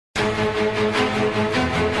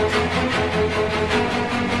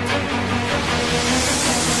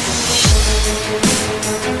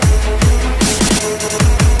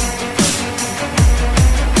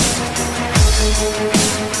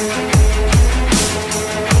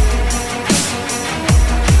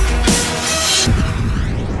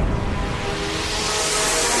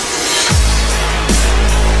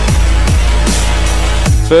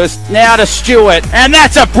first. Now to Stewart, and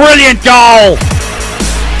that's a brilliant goal!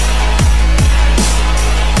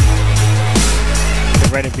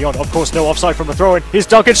 Ran in beyond, of course no offside from the throw-in. Here's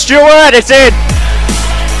Duncan Stewart, it's in!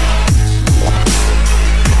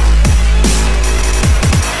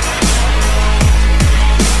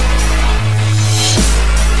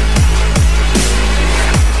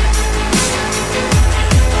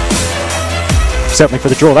 Certainly for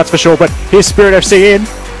the draw, that's for sure, but here's Spirit FC in.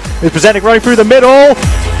 Is presenting running through the middle.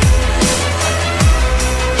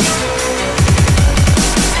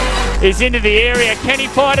 He's into the area, can he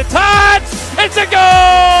find a touch? It's a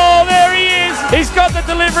goal! There he is! He's got the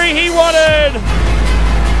delivery he wanted!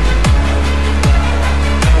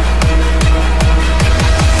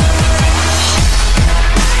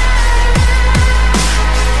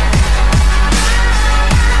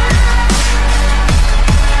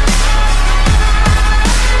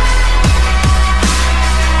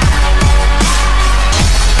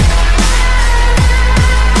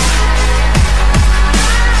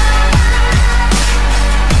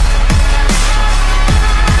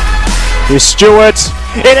 Here's Stewart,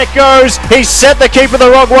 in it goes, he sent the keeper the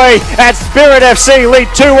wrong way, and Spirit FC lead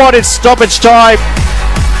 2-1 in stoppage time.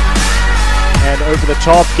 And over the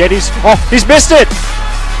top, Geddes, oh, he's missed it!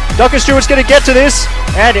 Duncan Stewart's going to get to this,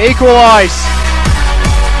 and equalise.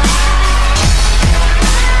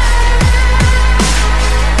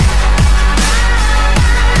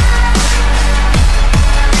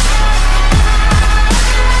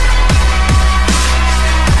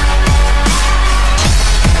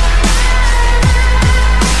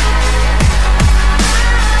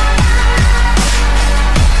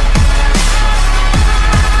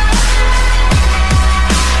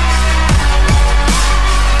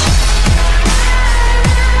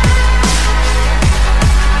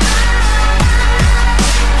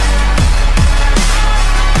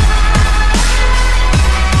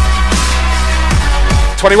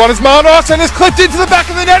 '21 is Marnos, and it's clipped into the back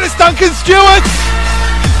of the net. It's Duncan Stewart.